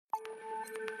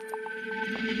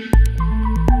This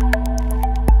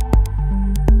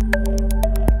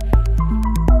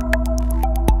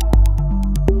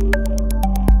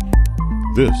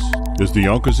is the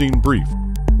Onco'Zine Brief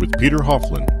with Peter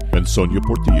Hofland and Sonia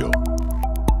Portillo.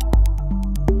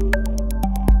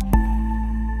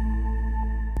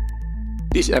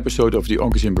 This episode of the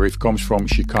Oncozine Brief comes from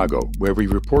Chicago, where we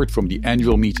report from the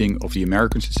annual meeting of the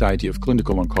American Society of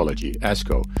Clinical Oncology,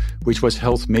 ASCO, which was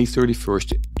held May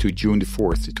 31st to June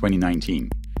 4th, 2019.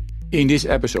 In this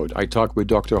episode, I talk with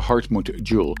Dr. Hartmut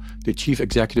Juhl, the Chief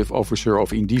Executive Officer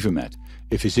of Indivumed,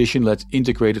 a physician-led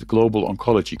integrated global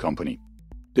oncology company.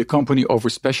 The company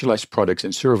offers specialized products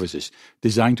and services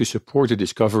designed to support the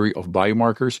discovery of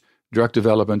biomarkers, drug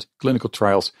development, clinical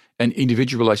trials, and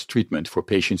individualized treatment for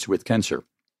patients with cancer.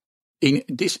 In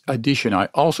this edition, I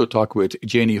also talk with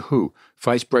Jeannie Hou,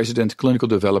 Vice President Clinical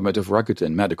Development of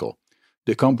Rakuten Medical.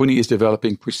 The company is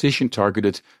developing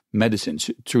precision-targeted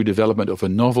medicines through development of a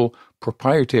novel,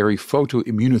 proprietary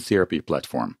Photo-Immunotherapy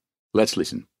platform. Let's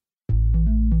listen.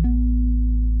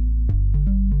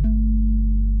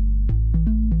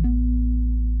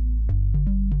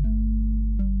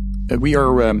 We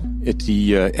are at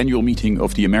the annual meeting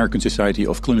of the American Society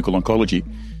of Clinical Oncology.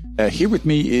 Here with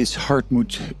me is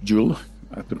Hartmut Juhl.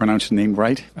 I have to pronounce the name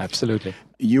right? Absolutely.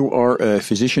 You are a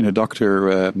physician, a doctor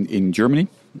in Germany.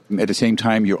 At the same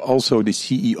time, you're also the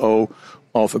CEO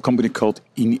of a company called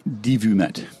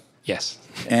Indivumed. Yes.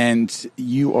 And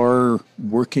you are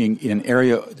working in an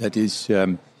area that is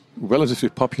relatively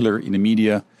popular in the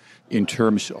media in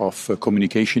terms of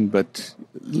communication, but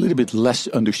a little bit less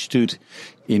understood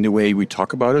in the way we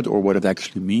talk about it or what it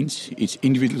actually means. It's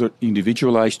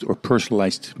individualized or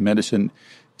personalized medicine,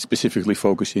 specifically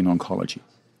focused in oncology.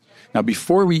 Now,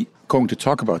 before we going to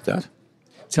talk about that,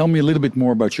 tell me a little bit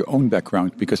more about your own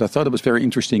background, because I thought it was very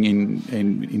interesting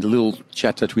in the little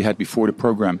chat that we had before the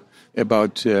program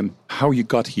about how you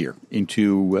got here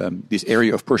into this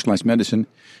area of personalized medicine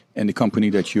and the company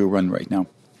that you run right now.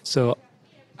 So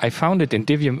I founded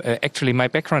Indivumed. Actually, my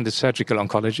background is surgical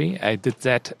oncology. I did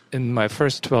that in my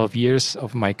first 12 years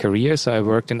of my career. So I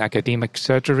worked in academic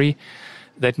surgery.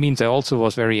 That means I also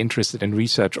was very interested in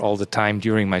research all the time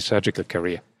during my surgical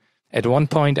career. At one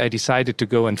point, I decided to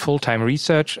go in full-time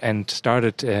research and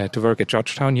started to work at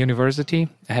Georgetown University.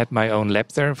 I had my own lab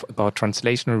there about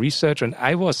translational research, and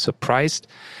I was surprised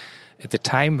at the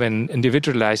time when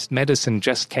individualized medicine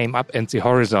just came up at the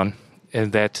horizon,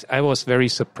 that I was very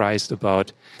surprised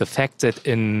about the fact that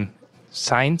in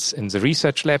science, in the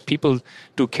research lab, people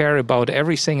do care about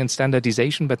everything in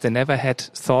standardization, but they never had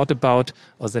thought about,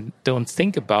 or they don't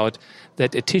think about,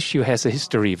 that a tissue has a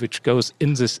history which goes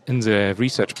in the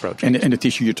research project. And the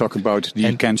tissue you talk about,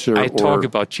 the cancer? I talk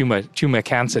about tumor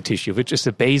cancer tissue, which is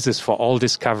the basis for all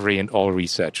discovery and all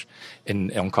research in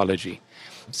oncology.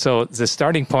 So the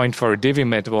starting point for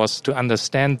Indivumed was to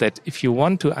understand that if you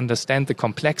want to understand the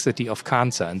complexity of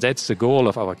cancer, and that's the goal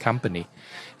of our company,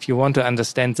 if you want to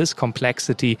understand this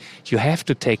complexity, you have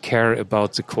to take care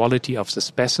about the quality of the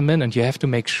specimen, and you have to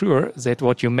make sure that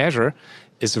what you measure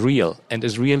is real and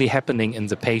is really happening in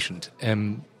the patient.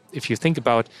 If you think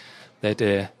about that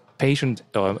a patient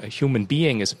or a human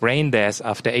being is brain dead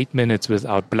after 8 minutes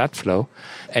without blood flow,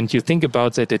 and you think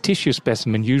about that a tissue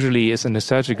specimen usually is in a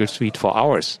surgical suite for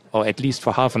hours, or at least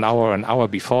for half an hour or an hour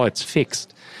before it's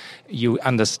fixed, you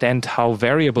understand how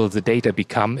variable the data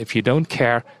become if you don't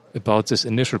care about this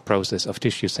initial process of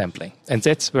tissue sampling. And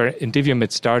that's where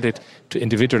Indivumed started to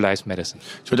individualize medicine.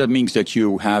 So that means that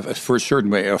you have a first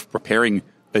certain way of preparing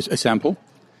a sample?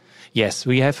 Yes,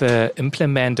 we have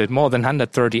implemented more than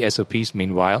 130 SOPs,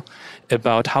 meanwhile,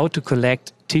 about how to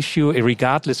collect tissue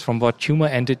regardless from what tumor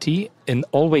entity in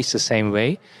always the same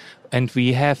way. And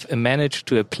we have managed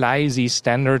to apply these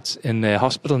standards in the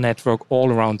hospital network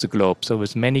all around the globe. So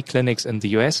with many clinics in the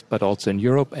US, but also in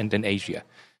Europe and in Asia.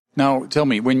 Now, tell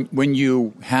me, when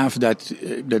you have that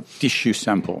tissue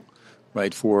sample,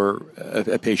 right, for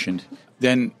a patient,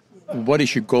 then what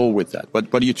is your goal with that?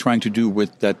 What are you trying to do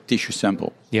with that tissue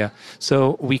sample? Yeah,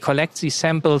 so we collect these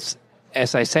samples,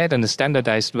 as I said, in a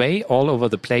standardized way all over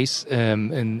the place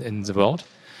in the world,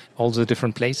 all the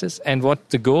different places. And what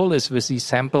the goal is with these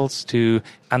samples to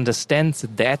understand the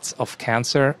depth of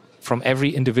cancer from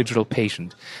every individual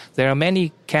patient. There are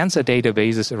many cancer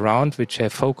databases around which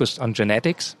have focused on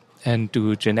genetics and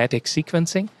do genetic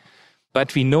sequencing.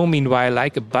 But we know, meanwhile,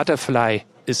 like a butterfly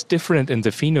is different in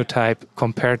the phenotype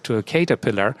compared to a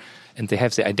caterpillar, and they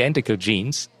have the identical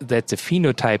genes, that the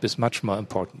phenotype is much more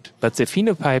important. But the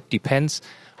phenotype depends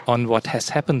on what has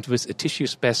happened with a tissue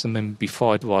specimen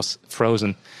before it was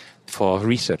frozen for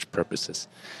research purposes.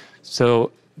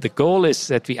 So the goal is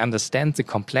that we understand the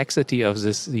complexity of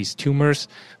these tumors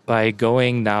by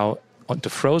going now onto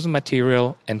frozen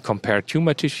material and compare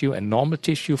tumor tissue and normal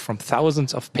tissue from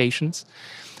thousands of patients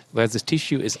where the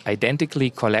tissue is identically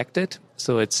collected,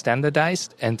 so it's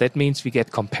standardized, and that means we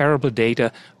get comparable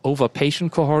data over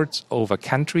patient cohorts, over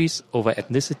countries, over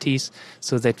ethnicities,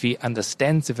 so that we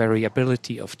understand the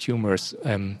variability of tumors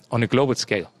on a global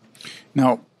scale.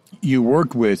 Now, you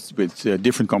work with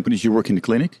different companies. You work in the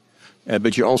clinic,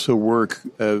 but you also work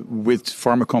with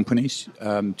pharma companies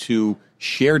to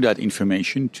share that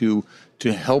information, to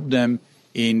help them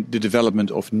in the development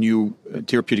of new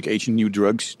therapeutic agents, new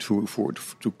drugs to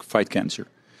fight cancer.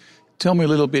 Tell me a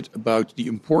little bit about the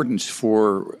importance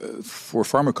for a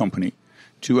pharma company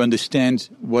to understand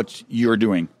what you're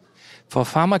doing. For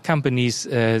pharma companies,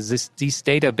 these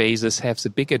databases have the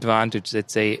big advantage that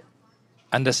they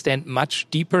understand much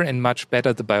deeper and much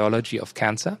better the biology of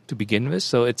cancer to begin with.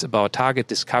 So it's about target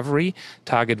discovery,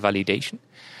 target validation.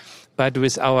 But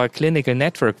with our clinical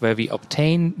network, where we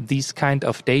obtain these kind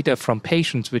of data from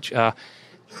patients which are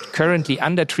currently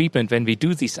under treatment, when we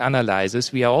do these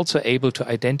analyses, we are also able to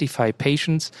identify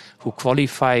patients who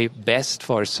qualify best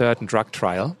for a certain drug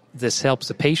trial. This helps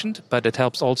the patient, but it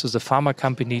helps also the pharma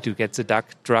company to get the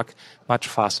drug much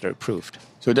faster approved.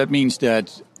 So that means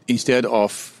that instead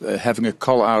of having a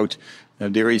call out,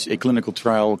 there is a clinical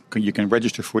trial, you can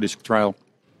register for this trial.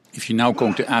 If you're now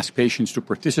going to ask patients to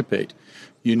participate,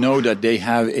 you know that they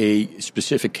have a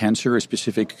specific cancer, a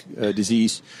specific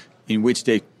disease in which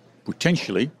they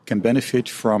potentially can benefit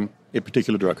from a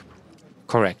particular drug.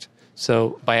 Correct.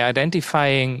 So by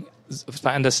understanding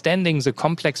the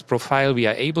complex profile, we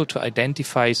are able to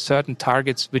identify certain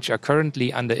targets which are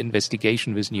currently under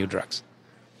investigation with new drugs.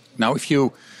 Now, if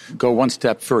you go one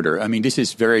step further, I mean, this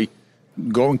is very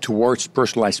going towards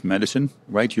personalized medicine,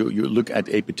 right? You look at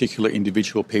a particular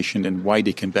individual patient and why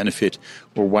they can benefit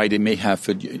or why they may have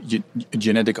a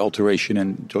genetic alteration,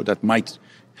 and so that might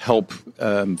help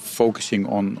focusing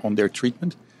on their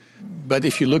treatment. But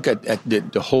if you look at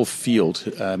the whole field,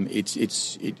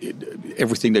 it's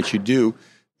everything that you do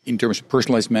in terms of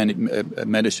personalized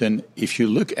medicine, if you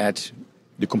look at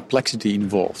the complexity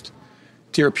involved,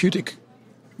 therapeutic.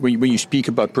 When you speak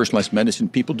about personalized medicine,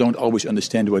 people don't always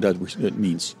understand what that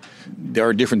means. There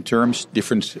are different terms,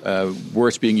 different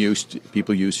words being used.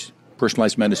 People use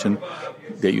personalized medicine.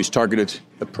 They use targeted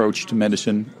approach to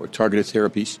medicine or targeted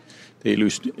therapies. They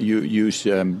use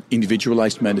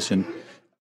individualized medicine.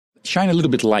 Shine a little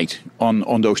bit light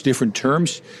on those different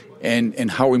terms and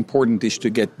how important it is to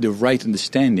get the right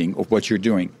understanding of what you're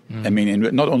doing. I mean,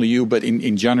 and not only you, but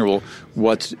in general,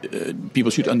 what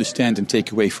people should understand and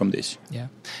take away from this. Yeah.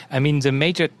 I mean, the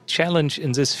major challenge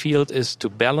in this field is to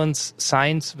balance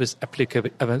science with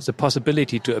the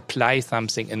possibility to apply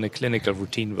something in the clinical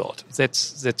routine world.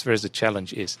 That's where the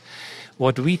challenge is.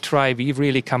 What we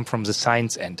really come from the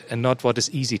science end and not what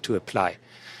is easy to apply.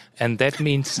 And that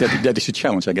means... that is a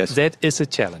challenge, I guess. That is a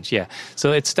challenge, yeah.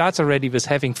 So it starts already with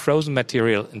having frozen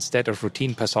material instead of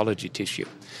routine pathology tissue,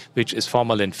 which is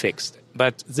formalin fixed.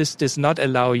 But this does not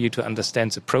allow you to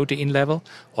understand the protein level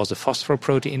or the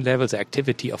phosphoprotein level, the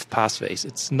activity of pathways.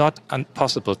 It's not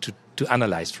possible to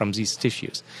analyze from these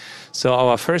tissues. So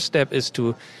our first step is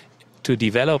to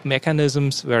develop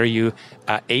mechanisms where you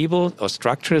are able, or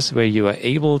structures where you are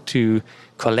able to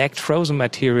collect frozen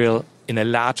material in a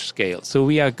large scale. So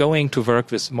we are going to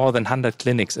work with more than 100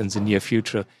 clinics in the near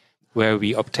future where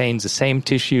we obtain the same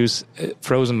tissues,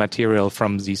 frozen material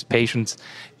from these patients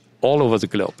all over the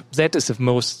globe. That is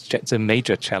the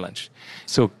major challenge.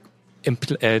 So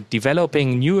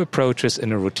developing new approaches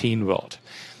in a routine world.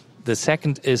 The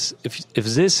second is if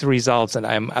this results, and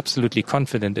I'm absolutely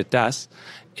confident it does,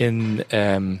 in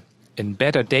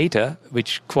better data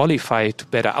which qualify to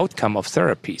better outcome of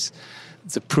therapies,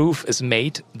 the proof is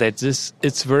made that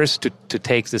it's worth to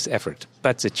take this effort.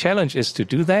 But the challenge is to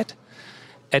do that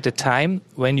at a time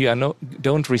when you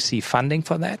don't receive funding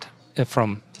for that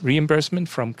from reimbursement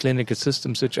from clinical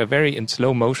systems which are very in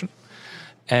slow motion,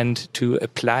 and to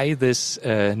apply this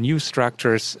new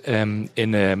structures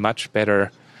in a much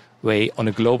better way on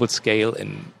a global scale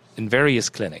in various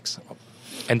clinics.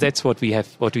 And that's what we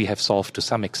have solved to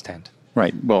some extent.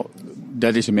 Right. Well,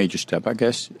 that is a major step, I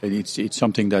guess. It's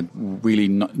something that really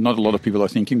not a lot of people are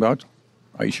thinking about,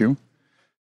 I assume.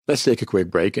 Let's take a quick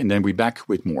break and then we're back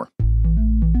with more.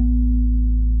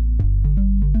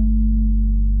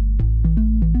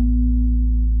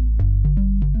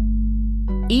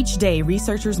 Each day,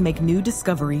 researchers make new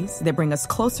discoveries that bring us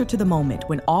closer to the moment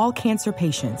when all cancer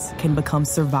patients can become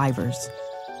survivors.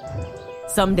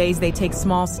 Some days they take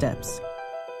small steps.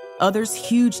 Others,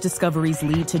 huge discoveries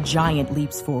lead to giant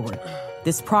leaps forward.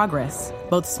 This progress,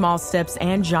 both small steps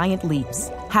and giant leaps,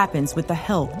 happens with the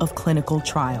help of clinical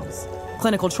trials.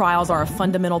 Clinical trials are a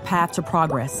fundamental path to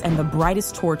progress and the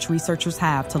brightest torch researchers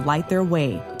have to light their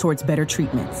way towards better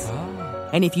treatments.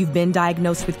 And if you've been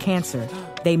diagnosed with cancer,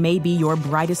 they may be your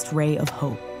brightest ray of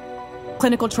hope.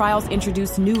 Clinical trials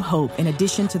introduce new hope in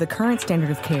addition to the current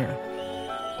standard of care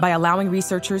by allowing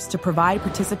researchers to provide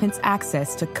participants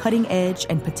access to cutting-edge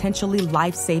and potentially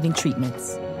life-saving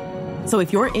treatments. So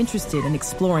if you're interested in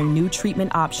exploring new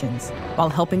treatment options while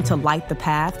helping to light the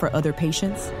path for other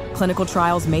patients, clinical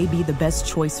trials may be the best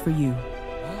choice for you.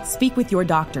 Speak with your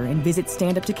doctor and visit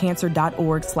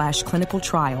standuptocancer.org/clinical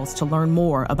trials to learn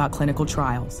more about clinical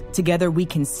trials. Together we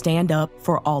can stand up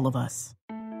for all of us.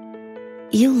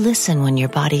 You listen when your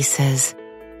body says,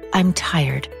 "I'm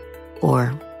tired,"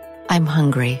 or "I'm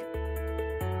hungry."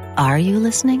 Are you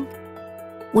listening?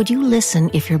 Would you listen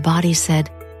if your body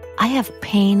said, "I have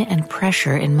pain and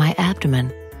pressure in my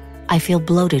abdomen. I feel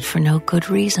bloated for no good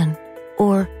reason,"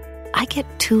 or "I get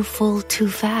too full too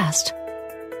fast"?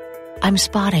 "I'm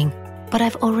spotting, but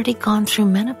I've already gone through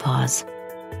menopause."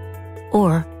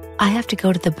 Or, "I have to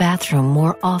go to the bathroom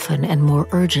more often and more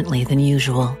urgently than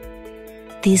usual."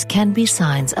 These can be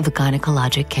signs of a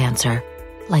gynecologic cancer,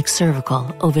 like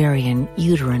cervical, ovarian,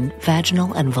 uterine,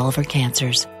 vaginal, and vulvar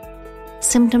cancers.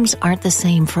 Symptoms aren't the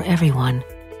same for everyone.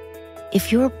 If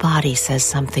your body says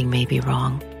something may be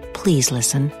wrong, please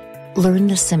listen, learn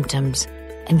the symptoms,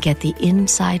 and get the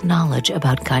inside knowledge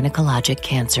about gynecologic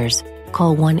cancers.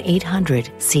 Call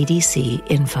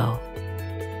 1-800-CDC-INFO.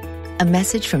 A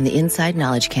message from the Inside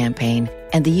Knowledge Campaign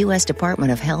and the U.S.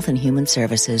 Department of Health and Human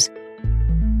Services.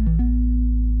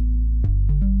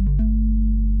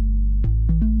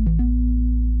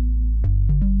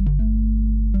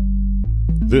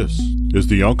 This is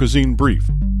the Onco'Zine Brief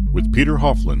with Peter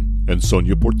Hofland and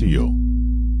Sonia Portillo.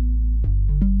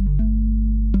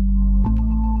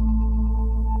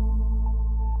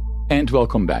 And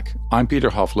welcome back. I'm Peter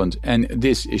Hofland, and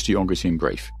this is the Onco'Zine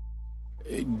Brief.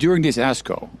 During this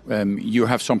ASCO, you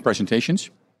have some presentations.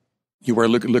 You were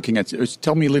looking at.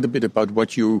 Tell me a little bit about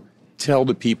what you tell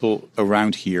the people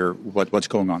around here. What's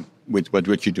going on with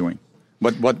what you're doing?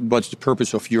 What's the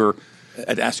purpose of your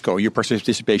at ASCO? Your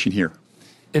participation here?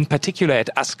 In particular at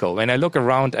ASCO, when I look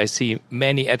around, I see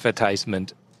many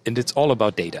advertisements, and it's all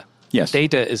about data. Yes,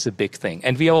 data is a big thing,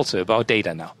 and we're also about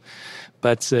data now.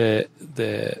 But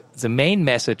the main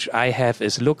message I have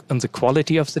is look on the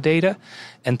quality of the data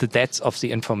and the depth of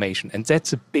the information. And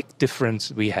that's a big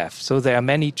difference we have. So there are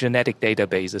many genetic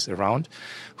databases around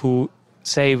who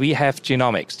say we have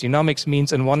genomics. Genomics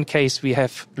means in one case we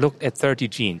have looked at 30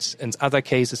 genes. In other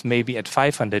cases maybe at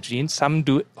 500 genes. Some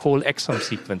do whole exome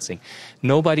sequencing.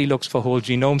 Nobody looks for whole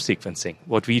genome sequencing,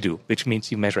 what we do, which means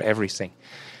you measure everything.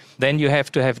 Then you have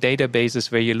to have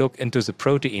databases where you look into the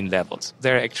protein levels.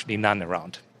 There are actually none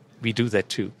around. We do that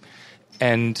too.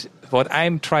 And what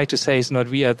I'm trying to say is not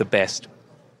we are the best,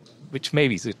 which may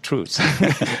be the truth.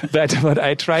 But what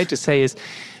I try to say is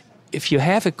if you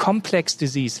have a complex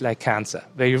disease like cancer,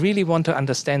 where you really want to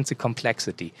understand the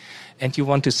complexity and you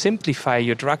want to simplify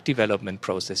your drug development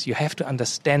process, you have to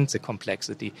understand the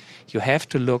complexity. You have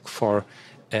to look for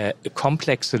a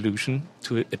complex solution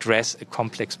to address a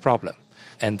complex problem.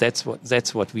 And that's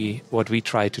what we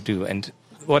try to do. And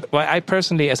what I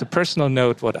personally, as a personal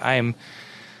note, what I'm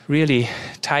really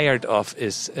tired of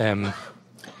is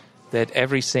that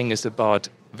everything is about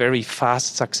very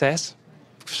fast success,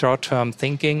 short-term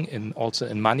thinking, and also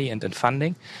in money and in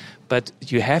funding. But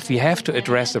we have to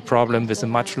address the problem with a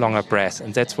much longer breath,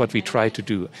 and that's what we try to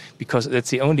do, because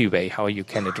that's the only way how you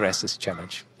can address this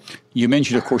challenge. You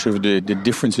mentioned, of course, the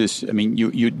differences. I mean,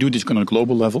 you do this on a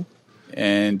global level,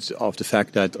 and of the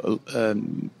fact that a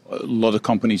lot of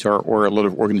companies or a lot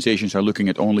of organizations are looking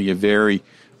at only a very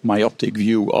myopic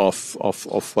view of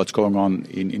what's going on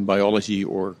in biology,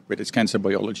 or whether it's cancer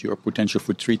biology or potential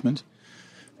for treatment.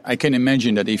 I can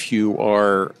imagine that if you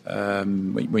are,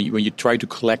 when you try to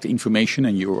collect information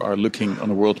and you are looking on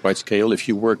a worldwide scale, if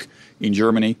you work in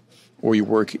Germany or you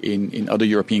work in other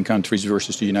European countries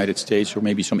versus the United States or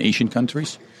maybe some Asian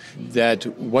countries, that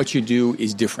what you do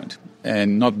is different.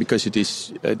 And not because it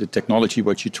is the technology,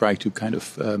 what you try to kind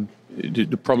of,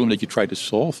 the problem that you try to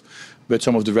solve, but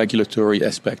some of the regulatory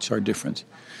aspects are different.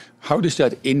 How does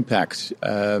that impact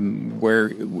the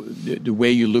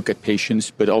way you look at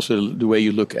patients, but also the way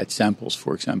you look at samples,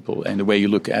 for example, and the way you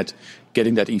look at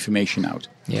getting that information out?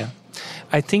 Yeah.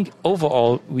 I think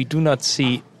overall we do not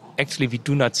see a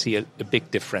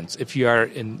big difference. If you are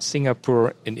in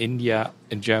Singapore, in India,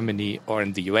 in Germany, or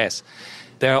in the US,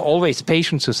 there are always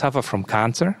patients who suffer from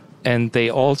cancer, and they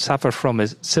all suffer from a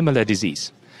similar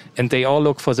disease. And they all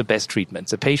look for the best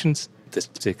treatments, the patients,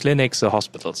 the clinics, the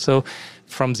hospitals. So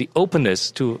from the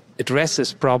openness to address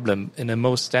this problem in a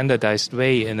most standardized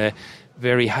way, in a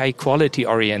very high quality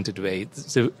oriented way,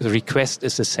 the request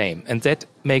is the same. And that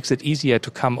makes it easier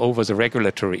to come over the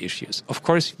regulatory issues. Of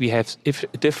course, we have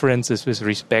differences with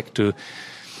respect to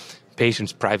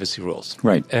patients' privacy rules.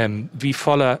 Right. We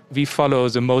follow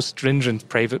the most stringent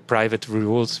private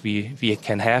rules we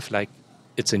can have, like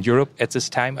it's in Europe at this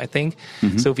time, I think.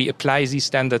 Mm-hmm. So we apply these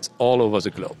standards all over the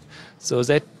globe. So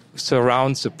that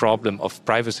surrounds the problem of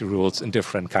privacy rules in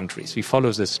different countries. We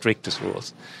follow the strictest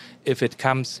rules. If it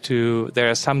comes to, there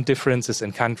are some differences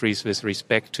in countries with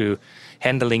respect to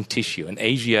handling tissue. In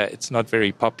Asia, it's not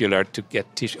very popular to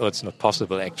get tissue, or it's not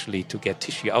possible actually to get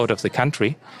tissue out of the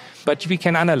country. But we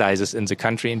can analyze this in the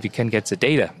country and we can get the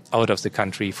data out of the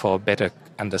country for better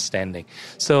understanding.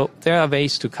 So there are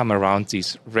ways to come around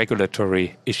these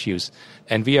regulatory issues.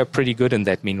 And we are pretty good in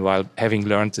that, meanwhile, having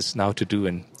learned this now to do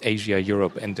in Asia,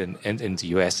 Europe, and in the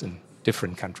US and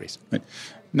different countries. Right.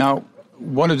 Now,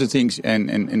 one of the things,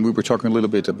 and we were talking a little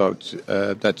bit about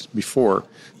that before,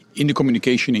 in the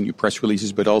communication, in your press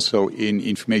releases, but also in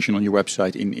information on your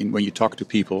website, in when you talk to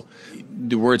people,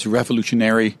 the words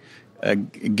revolutionary,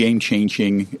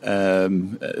 game-changing,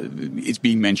 it's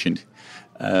being mentioned.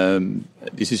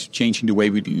 This is changing the way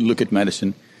we look at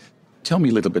medicine. Tell me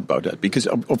a little bit about that. Because,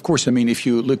 of course, I mean, if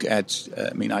you look at,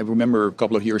 I remember a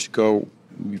couple of years ago,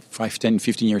 5, 10,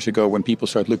 15 years ago, when people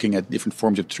started looking at different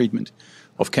forms of treatment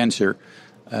of cancer,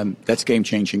 that's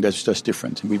game-changing, that's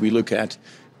different. We look at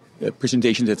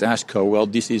presentations at ASCO, well,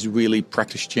 this is really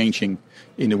practice-changing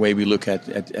in the way we look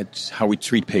at how we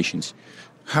treat patients.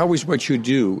 How is what you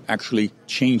do actually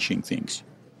changing things?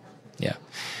 Yeah.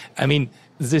 I mean,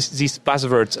 these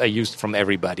buzzwords are used from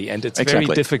everybody, and it's Exactly.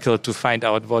 very difficult to find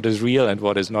out what is real and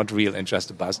what is not real and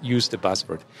just use the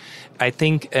buzzword. I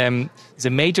think the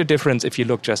major difference, if you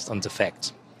look just on the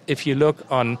facts, if you look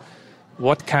on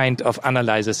what kind of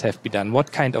analyses have been done,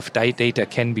 what kind of data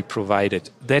can be provided,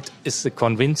 that is the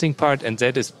convincing part, and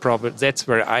that's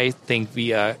where I think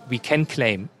we can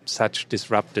claim such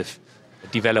disruptive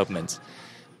developments.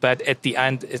 But at the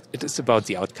end, it is about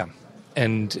the outcome.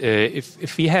 And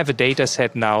if we have a data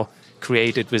set now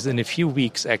created within a few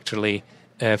weeks, actually,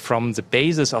 from the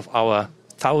basis of our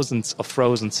thousands of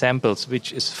frozen samples,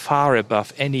 which is far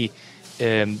above any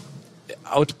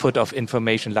output of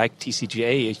information like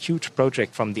TCGA, a huge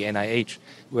project from the NIH,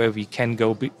 where we can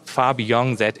go far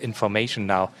beyond that information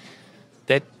now,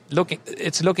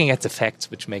 it's looking at the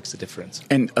facts which makes the difference.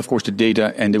 And, of course, the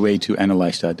data and the way to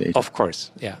analyze that data. Of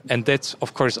course, yeah. And that's,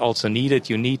 of course, also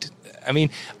needed.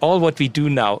 All what we do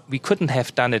now, we couldn't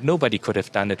have done it, nobody could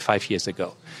have done it 5 years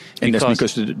ago. And that's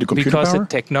because the computer power? Because the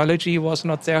technology was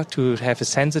not there to have a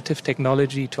sensitive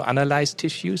technology to analyze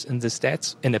tissues in the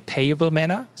stats in a payable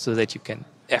manner so that you can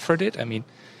afford it. I mean,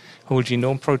 whole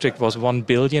genome project was $1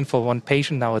 billion for one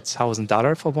patient. Now it's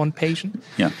 $1,000 for one patient.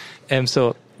 Yeah.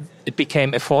 So it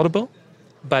became affordable,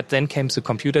 but then came the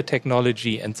computer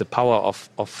technology and the power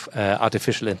of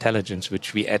artificial intelligence,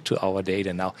 which we add to our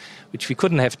data now, which we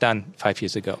couldn't have done 5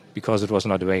 years ago because it was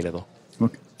not available.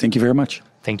 Okay. Thank you very much.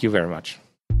 Thank you very much.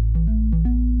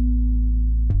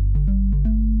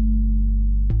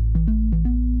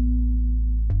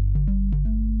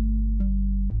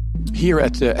 Here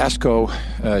at ASCO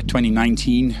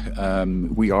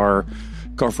 2019, we are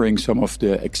covering some of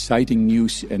the exciting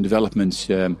news and developments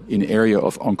in the area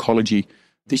of oncology.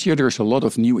 This year there's a lot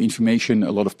of new information,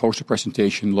 a lot of poster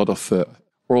presentation, a lot of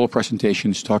oral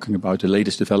presentations talking about the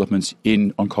latest developments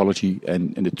in oncology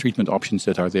and the treatment options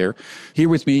that are there. Here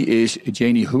with me is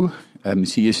Jeannie Hou.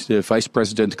 She is the Vice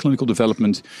President Clinical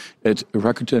Development at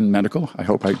Rakuten Medical. I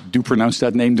hope I do pronounce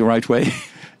that name the right way.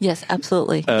 Yes,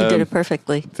 absolutely. You did it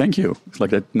perfectly. Thank you. It's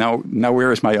like that. Now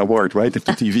where is my award, right? The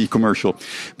TV commercial.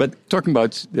 But talking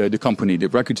about the company, the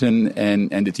Rakuten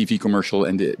and the TV commercial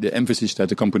and the emphasis that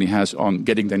the company has on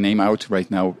getting their name out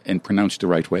right now and pronounced the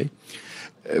right way.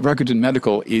 Rakuten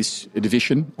Medical is a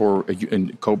division or a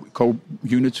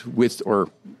co-unit with or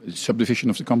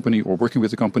subdivision of the company or working with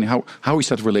the company. How is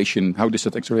that relation? How does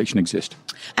that relation exist?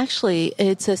 Actually,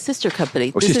 it's a sister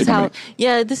company.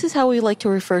 This is how we like to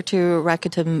refer to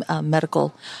Rakuten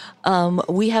Medical.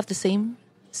 We have the same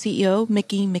CEO,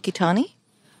 Miki Mikitani,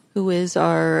 who is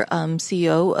our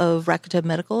CEO of Rakuten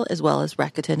Medical as well as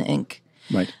Rakuten Inc.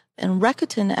 Right. And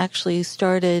Rakuten actually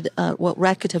started,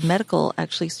 Rakuten Medical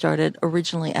actually started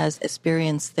originally as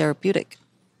Experience Therapeutic.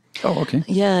 Oh, okay.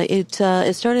 Yeah, it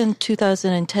started in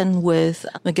 2010 with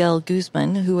Miguel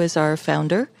Guzman, who is our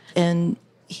founder, and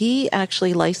he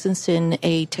actually licensed in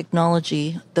a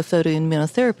technology, the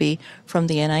Photo-Immunotherapy, from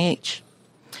the NIH.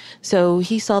 So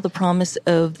he saw the promise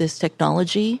of this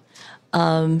technology.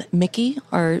 Mickey,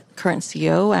 our current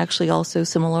CEO, actually also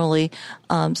similarly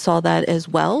saw that as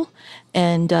well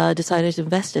and decided to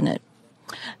invest in it.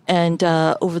 And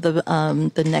over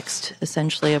the next,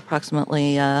 essentially,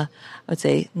 approximately, I would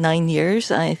say 9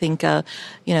 years, I think,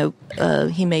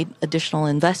 he made additional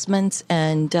investments,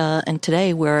 and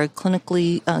today we're a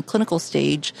clinical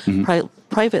stage,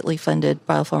 privately funded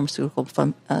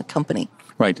biopharmaceutical company.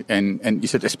 Right, and you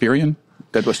said Esperion?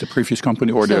 That was the previous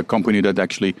company, or the company that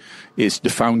actually is the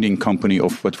founding company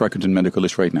of what Rakuten Medical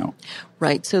is right now?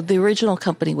 Right. So the original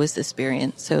company was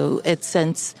Esperion. So it's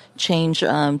since changed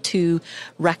to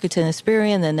Rakuten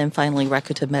Esperion, and then finally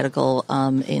Rakuten Medical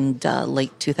in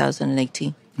late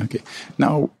 2018. Okay.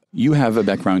 Now, you have a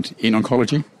background in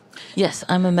oncology? Yes,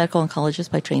 I'm a medical oncologist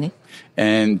by training.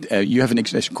 And you have an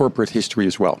corporate history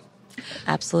as well.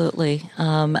 Absolutely.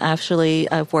 Actually,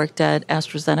 I've worked at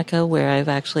AstraZeneca, where I've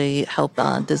actually helped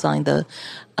design the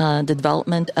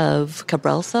development of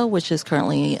Kybelsa, which is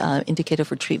currently indicated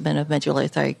for treatment of medullary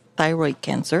thyroid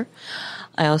cancer.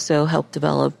 I also helped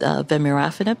develop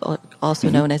vemurafenib, also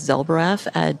known as Zelboraf,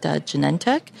 at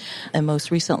Genentech. And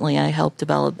most recently, I helped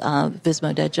develop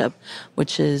Vismodegib,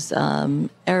 which is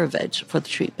Araveg, for the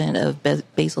treatment of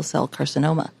basal cell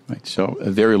carcinoma. Right. So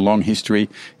a very long history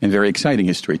and very exciting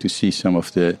history to see some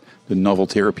of the novel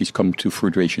therapies come to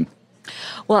fruition.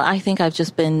 Well, I think I've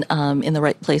just been in the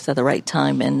right place at the right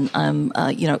time, and I'm,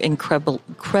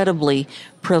 incredibly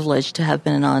privileged to have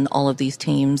been on all of these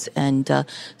teams and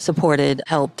supported,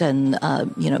 helped, and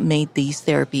made these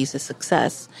therapies a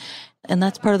success. And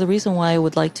that's part of the reason why I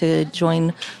would like to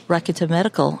join Rakuten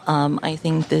Medical. I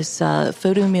think this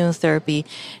photo-immunotherapy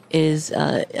is,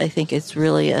 I think it's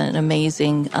really an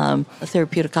amazing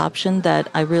therapeutic option that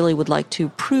I really would like to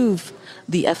prove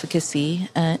the efficacy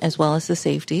as well as the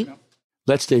safety.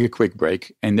 Let's take a quick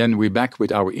break, and then we're back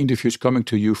with our interviews coming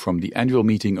to you from the annual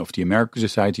meeting of the American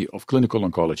Society of Clinical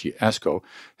Oncology, ASCO,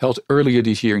 held earlier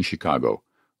this year in Chicago.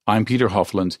 I'm Peter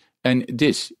Hofland, and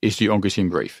this is the Onco'Zine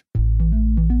Brief.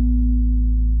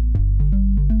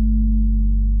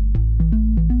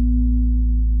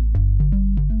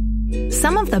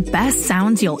 Some of the best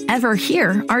sounds you'll ever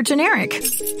hear are generic,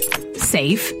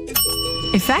 safe,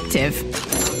 effective,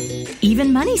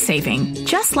 even money-saving,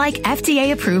 just like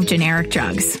FDA-approved generic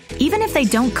drugs. Even if they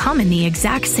don't come in the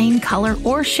exact same color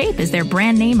or shape as their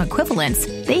brand name equivalents,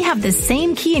 they have the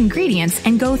same key ingredients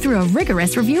and go through a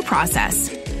rigorous review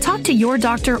process. Talk to your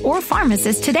doctor or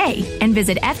pharmacist today and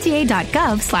visit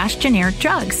fda.gov/generic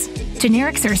drugs.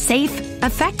 Generics are safe,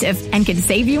 effective, and can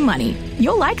save you money.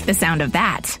 You'll like the sound of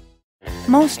that.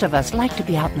 Most of us like to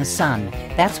be out in the sun.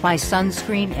 That's why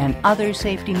sunscreen and other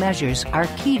safety measures are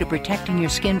key to protecting your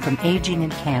skin from aging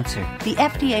and cancer. The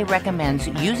FDA recommends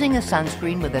using a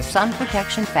sunscreen with a sun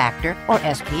protection factor, or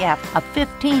SPF, of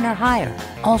 15 or higher.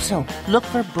 Also, look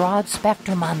for broad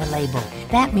spectrum on the label.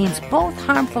 That means both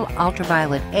harmful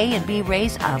ultraviolet A and B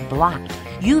rays are blocked.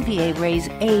 UVA rays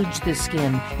age the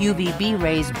skin, UVB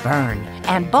rays burn,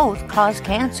 and both cause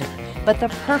cancer. But the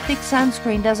perfect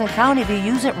sunscreen doesn't count if you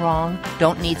use it wrong.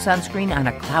 Don't need sunscreen on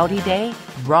a cloudy day?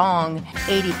 Wrong.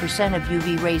 80% of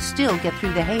UV rays still get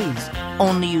through the haze.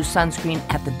 Only use sunscreen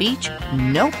at the beach?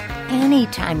 Nope.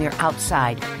 Anytime you're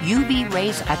outside, UV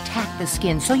rays attack the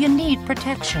skin, so you need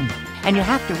protection. And you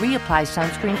have to reapply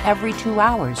sunscreen every 2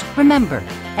 hours. Remember,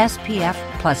 SPF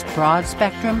plus broad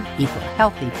spectrum equal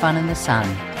healthy fun in the sun.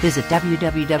 Visit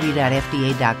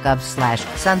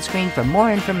www.fda.gov/sunscreen for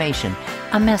more information.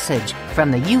 A message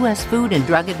from the U.S. Food and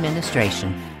Drug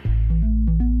Administration.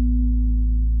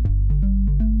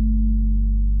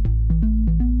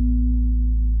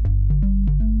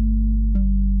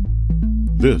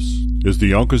 This is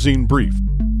the Onco'Zine Brief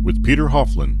with Peter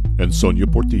Hofland and Sonia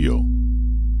Portillo.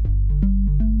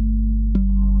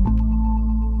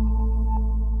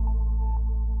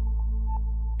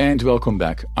 And welcome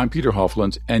back. I'm Peter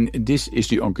Hofland, and this is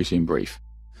the Onco'Zine Brief.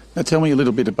 Now, tell me a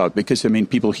little bit about, because,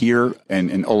 people here,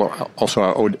 and also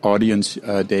our audience,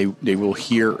 they will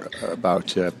hear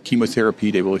about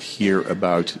chemotherapy, they will hear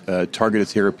about targeted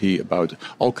therapy, about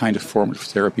all kinds of forms of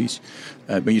therapies.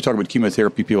 When you talk about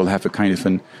chemotherapy, people have a kind of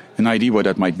an idea what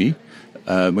that might be.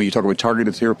 When you talk about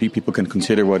targeted therapy, people can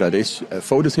consider what that is.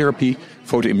 Phototherapy,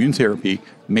 photo-immunotherapy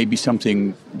may be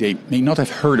something they may not have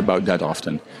heard about that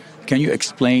often. Can you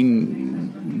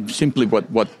explain simply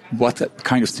what that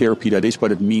kind of therapy that is,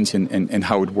 what it means, and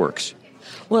how it works?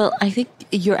 Well, I think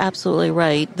you're absolutely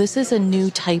right. This is a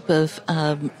new type of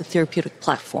therapeutic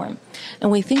platform. And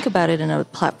we think about it in a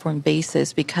platform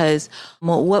basis because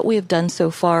what we have done so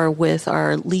far with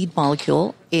our lead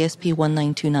molecule,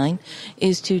 ASP1929,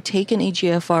 is to take an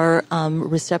EGFR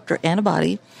receptor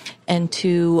antibody and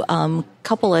to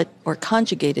couple it or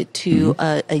conjugate it to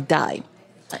a dye.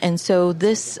 And so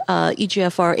this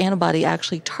EGFR antibody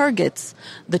actually targets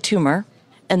the tumor.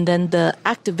 And then the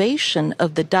activation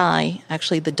of the dye,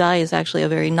 actually the dye is actually a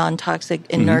very non-toxic,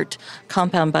 inert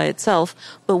compound by itself.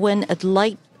 But when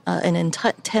an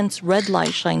intense red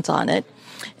light shines on it,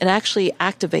 it actually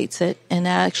activates it. And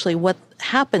actually what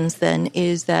happens then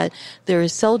is that there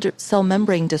is cell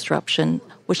membrane disruption,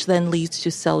 which then leads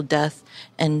to cell death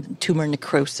and tumor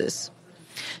necrosis.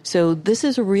 So this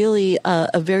is really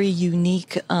a very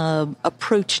unique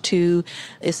approach to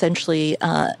essentially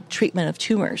treatment of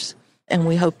tumors. And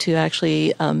we hope to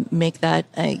actually make that,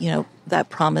 that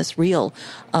promise real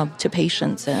to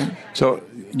patients. So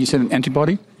you said an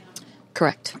antibody?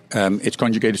 Correct. It's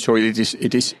conjugated, so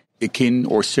it is akin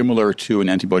or similar to an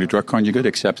antibody-drug conjugate,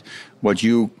 except what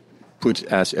you put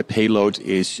as a payload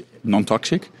is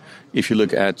non-toxic. If you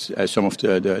look at some of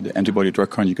the antibody-drug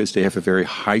conjugates, they have a very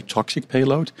high toxic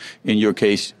payload. In your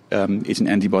case, it's an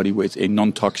antibody with a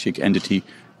non-toxic entity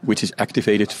which is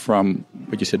activated from,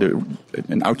 what you said,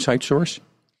 an outside source?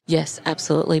 Yes,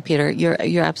 absolutely, Peter.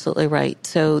 You're absolutely right.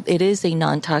 So it is a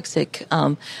non-toxic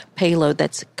payload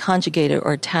that's conjugated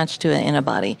or attached to an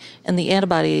antibody. And the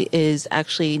antibody is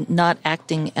actually not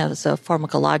acting as a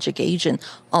pharmacologic agent,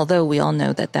 although we all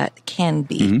know that can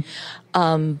be.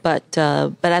 But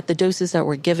at the doses that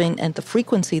we're given and the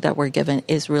frequency that we're given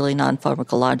is really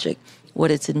non-pharmacologic. What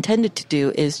it's intended to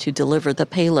do is to deliver the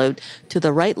payload to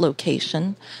the right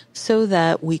location so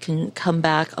that we can come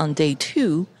back on day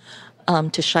 2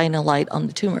 to shine a light on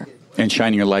the tumor. And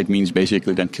shining a light means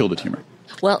basically then kill the tumor.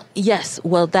 Well, yes.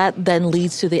 Well, that then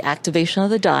leads to the activation of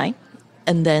the dye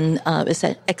and then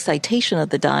excitation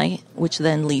of the dye, which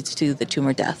then leads to the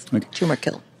tumor death, tumor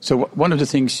kill. So one of the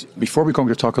things, before we're going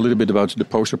to talk a little bit about the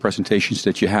poster presentations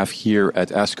that you have here at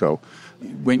ASCO,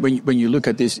 when you look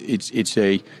at this, it's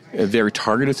a very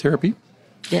targeted therapy.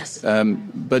 Yes.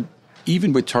 But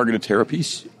even with targeted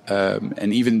therapies,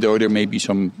 and even though there may be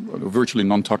some virtually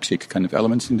non-toxic kind of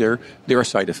elements in there are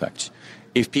side effects.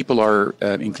 If people are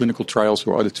in clinical trials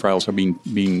or other trials are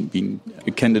being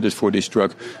candidates for this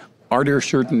drug, are there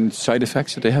certain side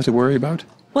effects that they have to worry about?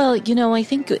 Well, I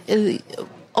think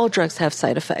all drugs have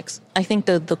side effects. I think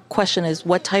the question is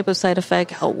what type of side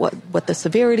effect, what the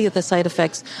severity of the side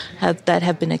effects have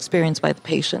been experienced by the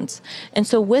patients. And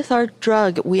so with our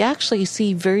drug, we actually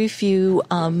see very few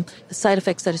side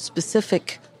effects that are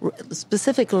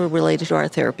specifically related to our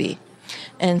therapy.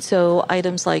 And so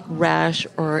items like rash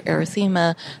or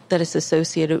erythema that is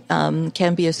associated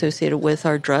can be associated with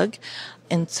our drug.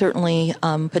 And certainly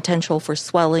potential for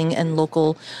swelling and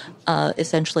local,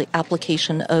 essentially,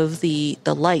 application of the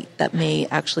light that may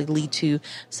actually lead to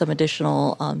some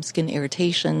additional skin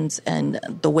irritations. And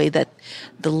the way that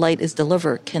the light is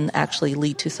delivered can actually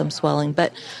lead to some swelling.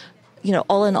 But,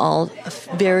 all in all,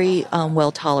 very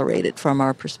well tolerated from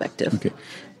our perspective. Okay.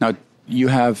 Now, you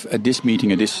have at this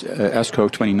meeting, at this ASCO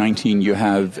 2019, you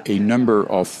have a number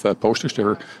of posters.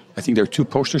 I think there are 2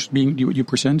 posters you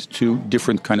present, 2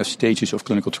 different kind of stages of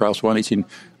clinical trials. One is in,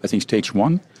 I think, stage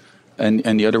 1,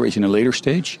 and the other is in a later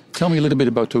stage. Tell me a little bit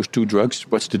about those 2 drugs.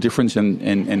 What's the difference?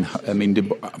 And I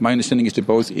mean, my understanding is they're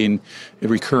both in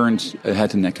recurrent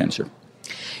head and neck cancer.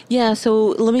 Yeah, so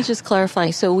let me just clarify.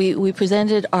 So we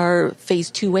presented our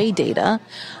phase 2A data,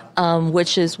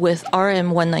 which is with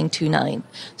RM1929.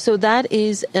 So that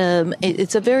is,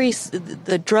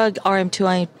 the drug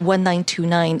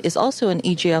RM1929 is also an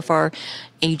EGFR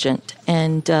agent.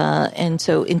 And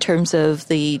so in terms of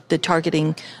the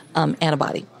targeting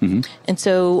antibody. Mm-hmm. And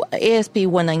so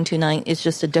ASP1929 is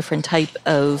just a different type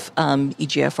of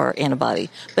EGFR antibody,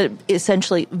 but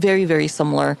essentially very, very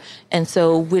similar. And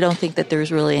so we don't think that there's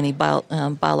really any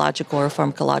biological or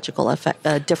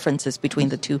pharmacological differences between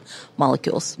the 2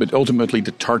 molecules. But ultimately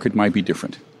the target might be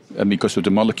different because of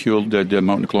the molecule, the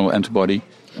monoclonal antibody.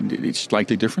 It's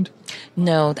slightly different?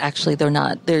 No, actually they're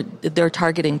not. They're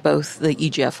targeting both the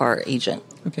EGFR agent.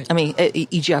 Okay.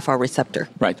 EGFR receptor.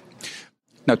 Right.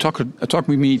 Now, talk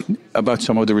with me about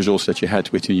some of the results that you had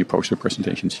within your poster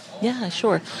presentations. Yeah,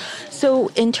 sure. So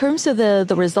in terms of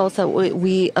the results that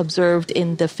we observed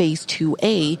in the phase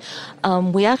 2A,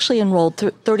 we actually enrolled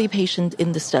 30 patients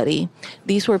in the study.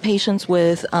 These were patients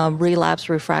with relapse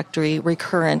refractory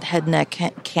recurrent head and neck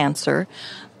cancer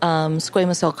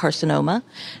squamous cell carcinoma.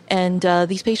 And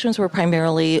these patients were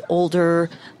primarily older,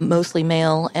 mostly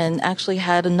male, and actually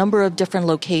had a number of different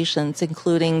locations,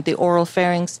 including the oral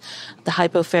pharynx, the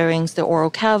hypopharynx, the oral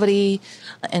cavity.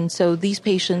 And so these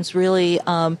patients really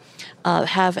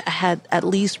have had at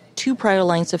least 2 prior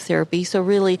lines of therapy, so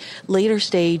really later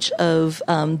stage of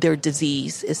their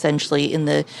disease, essentially in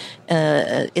the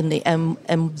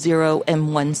M0,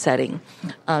 M1 setting.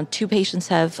 2 patients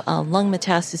have lung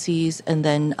metastases, and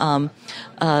then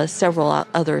several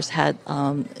others had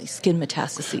skin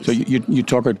metastases. So you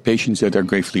talk about patients that are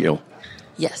gravely ill.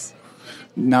 Yes.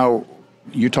 Now,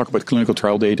 you talk about clinical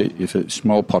trial data if a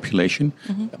small population.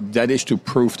 Mm-hmm. That is to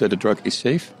prove that the drug is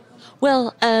safe?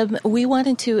 Well, we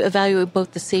wanted to evaluate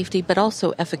both the safety but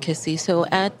also efficacy. So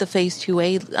at the phase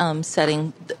 2A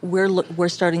setting, we're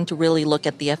starting to really look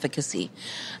at the efficacy.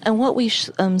 And what we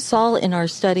saw in our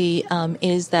study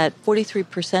is that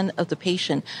 43% of the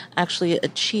patient actually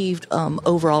achieved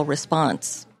overall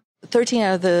response. 13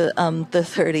 out of the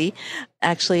 30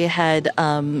 actually had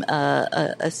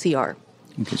a CR.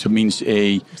 Okay, so it means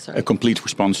a complete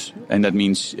response, and that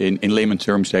means in layman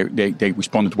terms they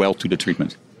responded well to the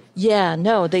treatment. Yeah,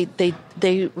 no, they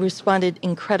responded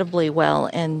incredibly well,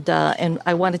 and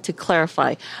I wanted to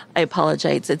clarify. I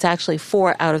apologize. It's actually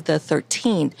 4 out of the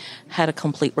 13 had a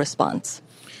complete response.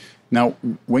 Now,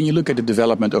 when you look at the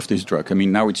development of this drug, I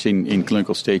mean, now it's in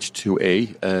clinical stage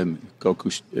 2A.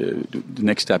 The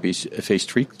next step is a phase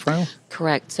 3 trial?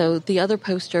 Correct. So the other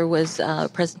poster was a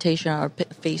presentation of our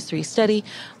phase 3 study,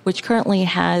 which currently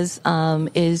is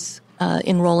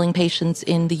enrolling patients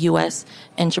in the U.S.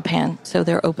 and Japan. So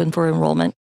they're open for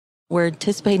enrollment. We're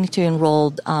anticipating to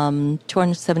enroll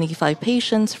 275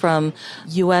 patients from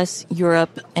U.S.,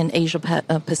 Europe, and Asia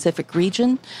Pacific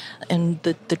region. And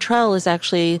the trial is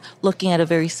actually looking at a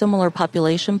very similar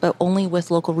population, but only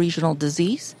with local regional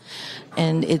disease.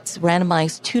 And it's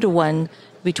randomized 2-to-1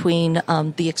 between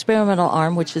the experimental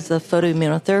arm, which is the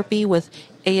photo-immunotherapy with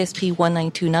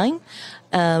ASP1929,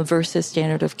 versus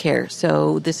standard of care.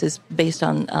 So this is based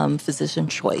on physician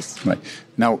choice. Right.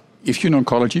 Now, if you're in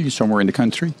oncology somewhere in the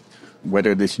country,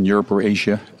 whether it is in Europe or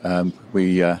Asia,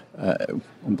 we on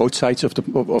both sides of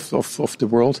the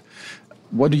world,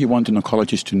 what do you want an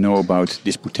oncologist to know about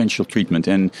this potential treatment?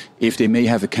 And if they may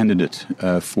have a candidate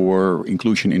for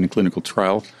inclusion in a clinical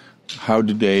trial, how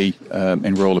do they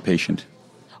enroll a patient?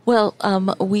 Well,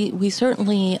 we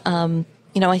certainly...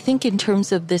 I think in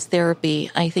terms of this therapy,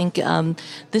 I think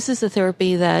this is a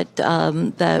therapy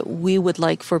that we would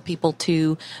like for people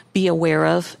to be aware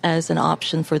of as an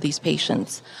option for these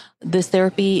patients. This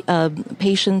therapy,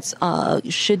 patients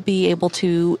should be able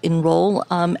to enroll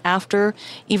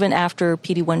even after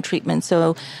PD-1 treatment.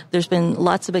 So there's been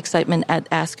lots of excitement at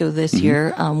ASCO this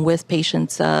year with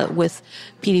patients with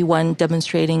PD-1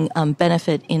 demonstrating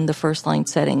benefit in the first-line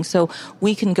setting. So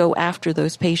we can go after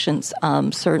those patients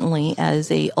certainly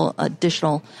as a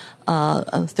additional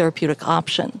therapeutic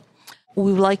option.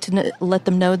 We would like to let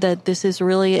them know that this is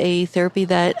really a therapy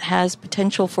that has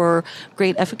potential for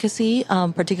great efficacy,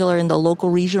 particularly in the local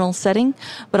regional setting,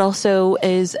 but also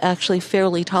is actually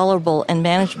fairly tolerable and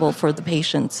manageable for the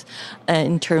patients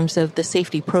in terms of the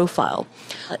safety profile.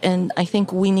 And I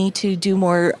think we need to do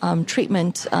more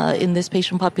treatment in this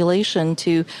patient population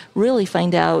to really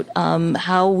find out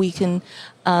how we can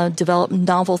develop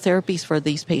novel therapies for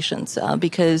these patients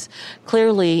because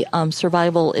clearly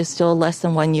survival is still less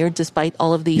than 1 year despite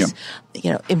all of these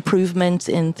improvements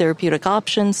in therapeutic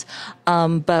options,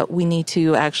 but we need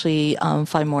to actually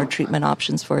find more treatment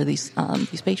options for these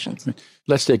patients.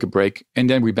 Let's take a break and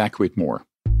then we're back with more.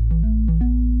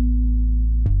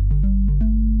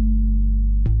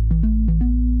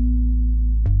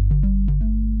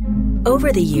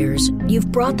 Over the years,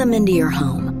 you've brought them into your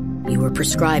home. You were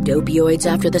prescribed opioids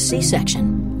after the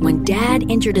C-section, when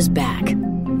Dad injured his back,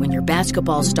 when your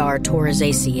basketball star tore his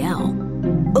ACL.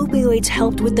 Opioids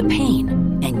helped with the pain,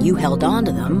 and you held on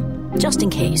to them just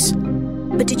in case.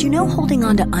 But did you know holding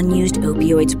on to unused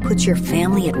opioids puts your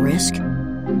family at risk?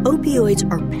 Opioids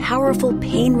are powerful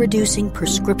pain-reducing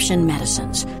prescription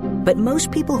medicines, but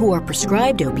most people who are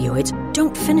prescribed opioids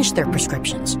don't finish their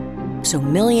prescriptions. So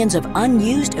millions of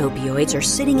unused opioids are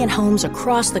sitting in homes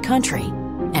across the country.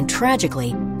 And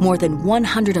tragically, more than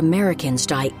 100 Americans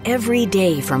die every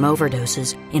day from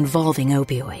overdoses involving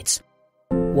opioids.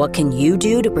 What can you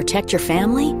do to protect your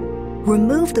family?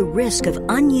 Remove the risk of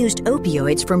unused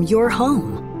opioids from your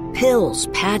home. Pills,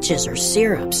 patches, or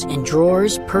syrups in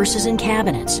drawers, purses, and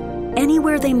cabinets,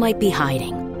 anywhere they might be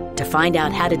hiding. To find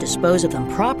out how to dispose of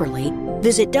them properly,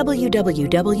 visit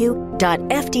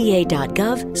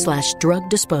www.fda.gov/drug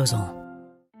disposal.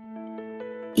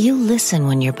 You listen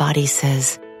when your body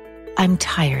says, I'm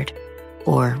tired,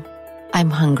 or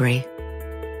I'm hungry.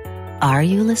 Are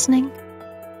you listening?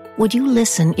 Would you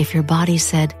listen if your body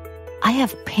said, I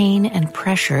have pain and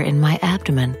pressure in my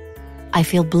abdomen. I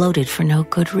feel bloated for no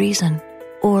good reason.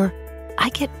 Or, I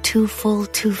get too full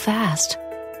too fast.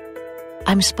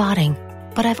 I'm spotting,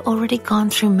 but I've already gone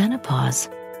through menopause.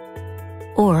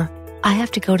 Or, I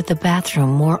have to go to the bathroom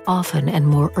more often and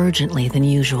more urgently than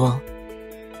usual.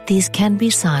 These can be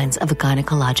signs of a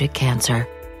gynecologic cancer,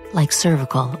 like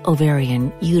cervical,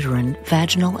 ovarian, uterine,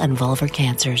 vaginal, and vulvar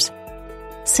cancers.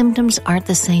 Symptoms aren't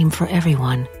the same for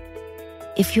everyone.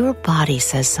 If your body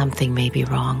says something may be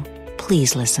wrong,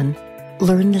 please listen,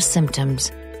 learn the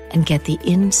symptoms, and get the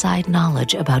inside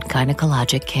knowledge about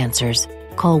gynecologic cancers.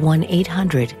 Call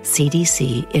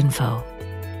 1-800-CDC-INFO.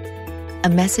 A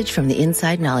message from the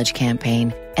Inside Knowledge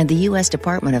Campaign and the U.S.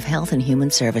 Department of Health and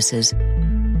Human Services.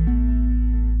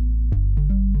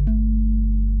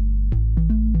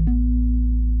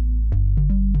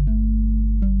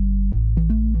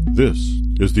 This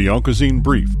is the Onco'Zine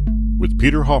Brief with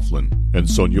Peter Hofland and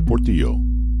Sonia Portillo.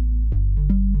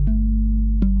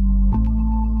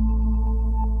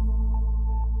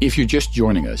 If you're just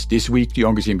joining us, this week the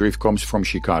Onco'Zine Brief comes from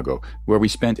Chicago, where we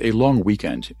spent a long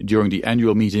weekend during the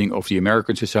annual meeting of the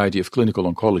American Society of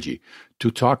Clinical Oncology to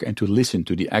talk and to listen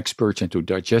to the experts and to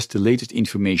digest the latest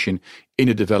information in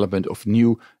the development of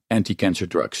new anti-cancer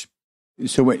drugs.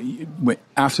 So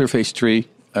after phase 3,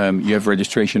 you have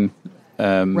registration.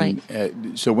 Right.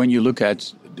 So when you look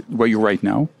at where you're right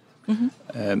now,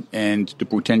 and the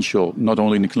potential, not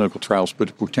only in the clinical trials, but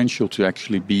the potential to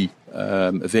actually be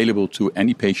available to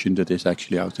any patient that is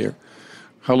actually out there.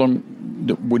 How long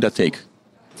would that take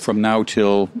from now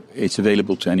till it's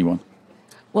available to anyone?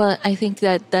 Well, I think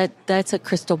that's a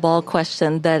crystal ball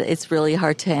question that it's really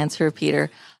hard to answer, Peter.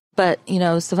 But,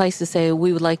 suffice to say,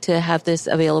 we would like to have this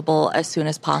available as soon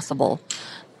as possible.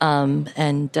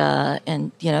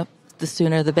 The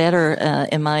sooner the better,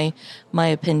 in my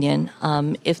opinion.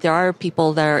 If there are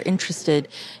people that are interested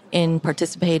in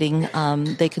participating,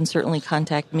 they can certainly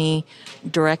contact me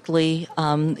directly.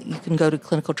 You can go to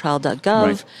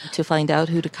clinicaltrial.gov to find out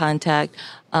who to contact.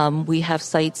 We have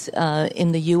sites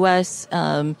in the U.S.,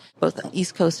 both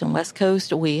East Coast and West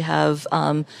Coast. We have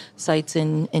sites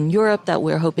in Europe that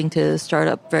we're hoping to start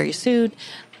up very soon.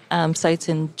 Sites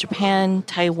in Japan,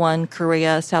 Taiwan,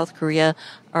 Korea, South Korea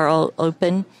are all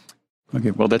open.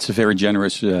 Okay, well, that's a very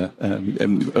generous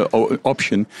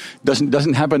option.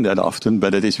 Doesn't happen that often,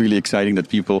 but it is really exciting that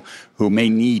people who may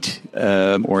need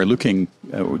or are looking,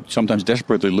 sometimes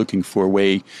desperately looking for a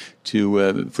way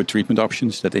to for treatment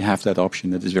options, that they have that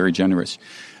option. That is very generous.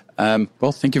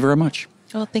 Well, thank you very much.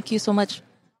 Well, thank you so much.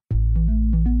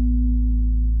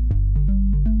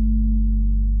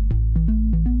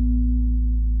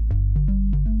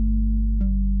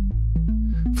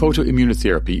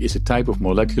 Photo-Immunotherapy is a type of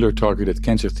molecular targeted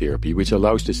cancer therapy which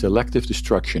allows the selective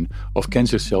destruction of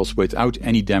cancer cells without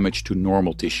any damage to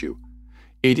normal tissue.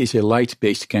 It is a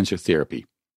light-based cancer therapy.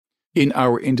 In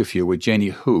our interview with Jeannie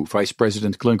Hou, Vice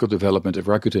President Clinical Development at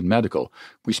Rakuten Medical,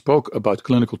 we spoke about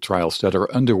clinical trials that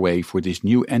are underway for this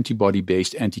new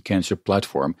antibody-based anti-cancer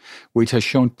platform, which has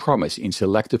shown promise in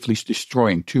selectively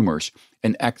destroying tumors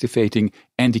and activating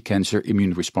anti-cancer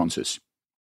immune responses.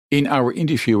 In our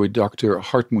interview with Dr.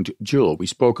 Hartmut Juhl, we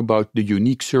spoke about the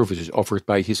unique services offered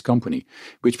by his company,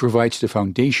 which provides the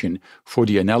foundation for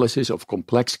the analysis of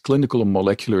complex clinical and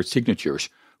molecular signatures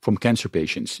from cancer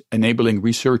patients, enabling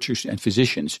researchers and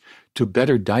physicians to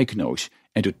better diagnose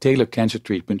and to tailor cancer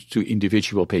treatment to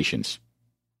individual patients.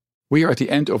 We are at the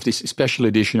end of this special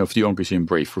edition of the Onco'Zine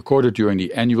Brief, recorded during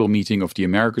the annual meeting of the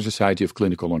American Society of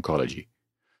Clinical Oncology.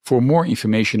 For more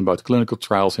information about clinical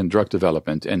trials and drug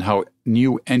development and how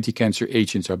new anti-cancer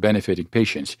agents are benefiting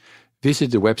patients,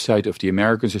 visit the website of the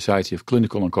American Society of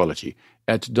Clinical Oncology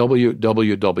at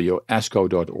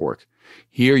www.asco.org.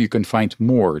 Here you can find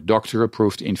more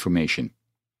doctor-approved information.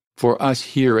 For us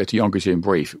here at the Onco'Zine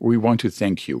Brief, we want to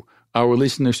thank you, our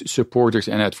listeners, supporters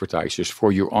and advertisers,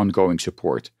 for your ongoing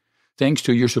support. Thanks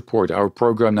to your support, our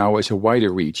program now has a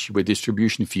wider reach with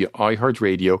distribution via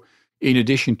iHeartRadio, in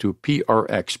addition to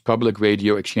PRX, Public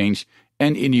Radio Exchange,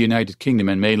 and in the United Kingdom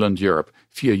and mainland Europe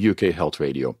via UK Health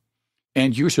Radio.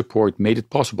 And your support made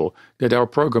it possible that our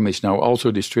program is now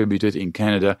also distributed in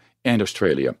Canada and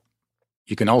Australia.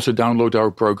 You can also download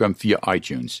our program via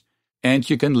iTunes. And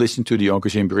you can listen to the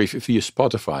Onco'Zine Brief via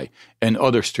Spotify and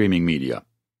other streaming media.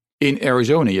 In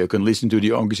Arizona, you can listen to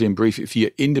the Onco'Zine Brief via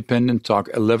Independent Talk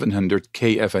 1100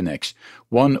 KFNX,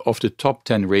 one of the top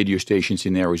 10 radio stations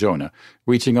in Arizona,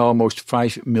 reaching almost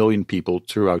 5 million people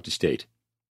throughout the state.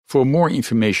 For more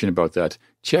information about that,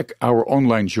 check our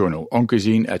online journal,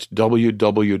 Onco'Zine, at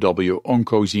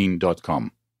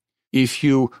www.oncozine.com. If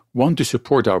you want to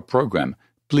support our program,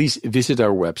 please visit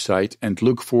our website and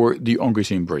look for the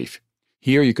Onco'Zine Brief.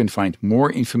 Here you can find more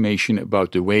information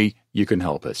about the way you can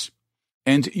help us.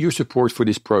 And your support for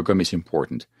this program is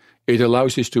important. It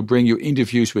allows us to bring you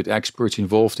interviews with experts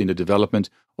involved in the development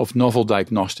of novel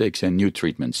diagnostics and new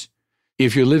treatments.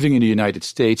 If you're living in the United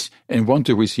States and want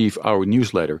to receive our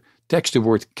newsletter, text the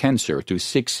word cancer to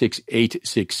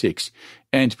 66866,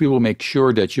 and we will make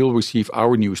sure that you'll receive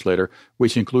our newsletter,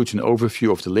 which includes an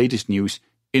overview of the latest news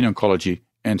in oncology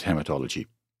and hematology.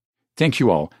 Thank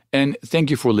you all, and thank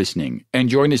you for listening, and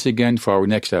join us again for our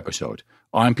next episode.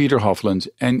 I'm Peter Hofland,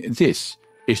 and this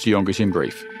is the Onco'Zine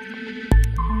Brief.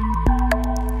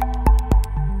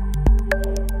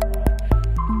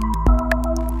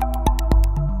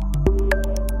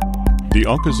 The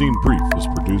Onco'Zine Brief is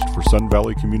produced for Sun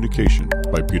Valley Communication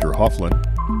by Peter Hofland,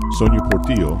 Sonia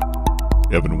Portillo,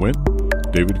 Evan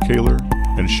Wendt, David Kaler,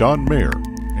 and Sean Mayer,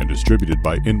 and distributed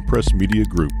by InPress Media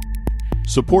Group.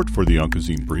 Support for the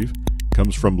Onco'Zine Brief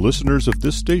comes from listeners of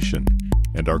this station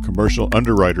and our commercial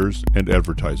underwriters and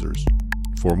advertisers.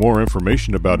 For more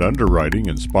information about underwriting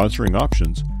and sponsoring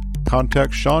options,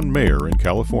 contact Sean Mayer in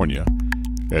California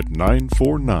at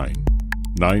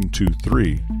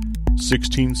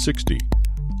 949-923-1660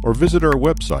 or visit our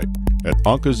website at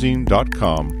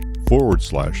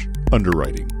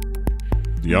oncozine.com/underwriting.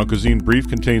 The Onco'Zine Brief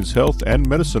contains health and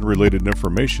medicine-related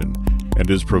information and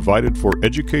is provided for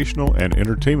educational and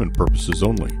entertainment purposes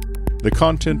only. The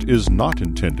content is not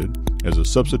intended as a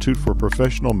substitute for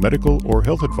professional medical or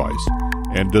health advice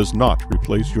and does not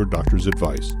replace your doctor's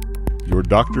advice. Your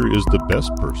doctor is the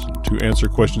best person to answer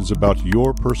questions about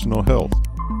your personal health.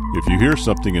 If you hear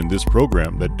something in this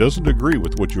program that doesn't agree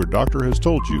with what your doctor has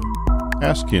told you,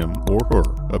 ask him or her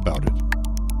about it.